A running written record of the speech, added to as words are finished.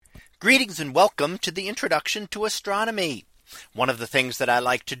Greetings and welcome to the introduction to astronomy. One of the things that I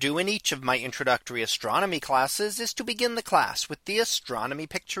like to do in each of my introductory astronomy classes is to begin the class with the astronomy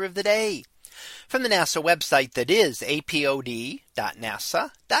picture of the day from the NASA website, that is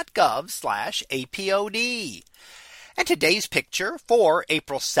apod.nasa.gov/apod. And today's picture for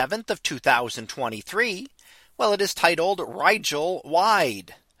April 7th of 2023. Well, it is titled Rigel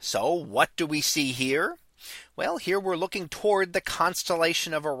Wide. So what do we see here? Well, here we're looking toward the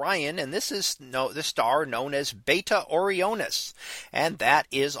constellation of Orion, and this is the star known as Beta Orionis, and that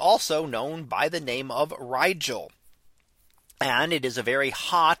is also known by the name of Rigel. And it is a very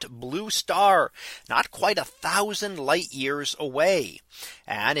hot blue star, not quite 1,000 light years away.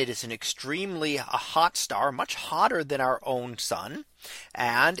 And it is an extremely hot star, much hotter than our own sun.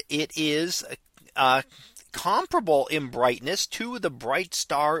 And it is comparable in brightness to the bright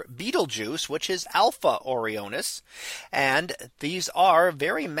star Betelgeuse, which is Alpha Orionis. And these are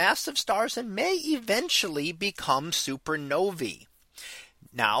very massive stars and may eventually become supernovae.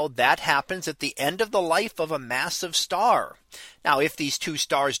 Now that happens at the end of the life of a massive star. Now, if these two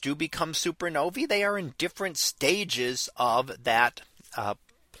stars do become supernovae, they are in different stages of that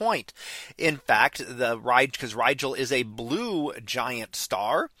point. In fact, because Rigel is a blue giant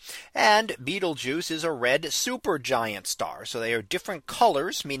star and Betelgeuse is a red supergiant star. So they are different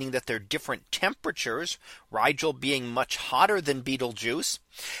colors, meaning that they're different temperatures, Rigel being much hotter than Betelgeuse.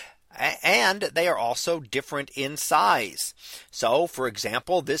 And they are also different in size. So, for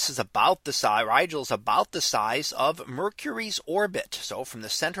example, this is about the size, Rigel is about the size of Mercury's orbit. So from the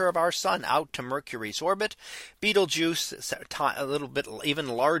center of our sun out to Mercury's orbit, Betelgeuse is a little bit even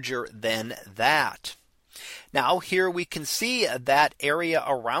larger than that. Now here we can see that area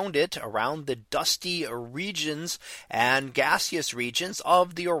around it, around the dusty regions and gaseous regions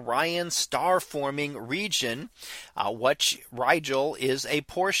of the Orion star forming region, which Rigel is a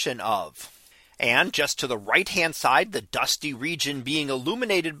portion of. And just to the right hand side, the dusty region being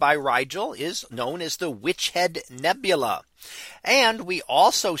illuminated by Rigel is known as the Witchhead Nebula. And we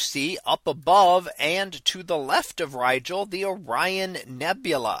also see up above and to the left of Rigel the Orion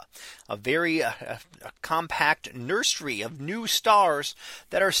Nebula, a very compact nursery of new stars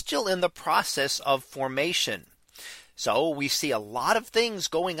that are still in the process of formation. So we see a lot of things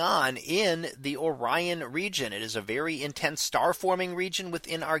going on in the Orion region. It is a very intense star forming region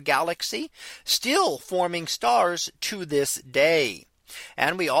within our galaxy, still forming stars to this day.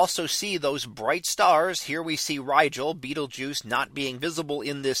 And we also see those bright stars. Here we see Rigel, Betelgeuse not being visible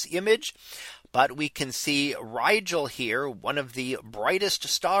in this image. But we can see Rigel here, one of the brightest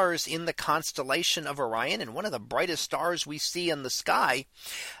stars in the constellation of Orion, and one of the brightest stars we see in the sky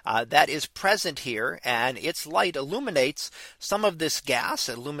that is present here. And its light illuminates some of this gas,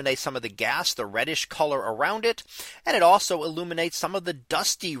 the reddish color around it. And it also illuminates some of the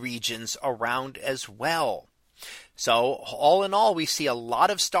dusty regions around as well. So all in all, we see a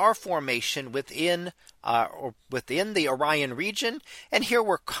lot of star formation within the Orion region. And here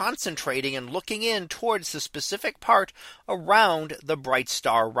we're concentrating and looking in towards the specific part around the bright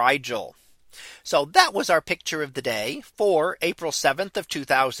star Rigel. So that was our picture of the day for April 7th of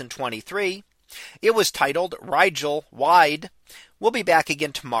 2023. It was titled Rigel Wide. We'll be back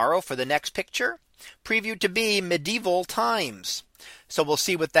again tomorrow for the next picture, previewed to be medieval times. So we'll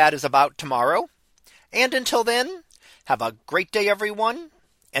see what that is about tomorrow. And until then, have a great day, everyone,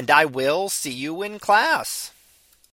 and I will see you in class.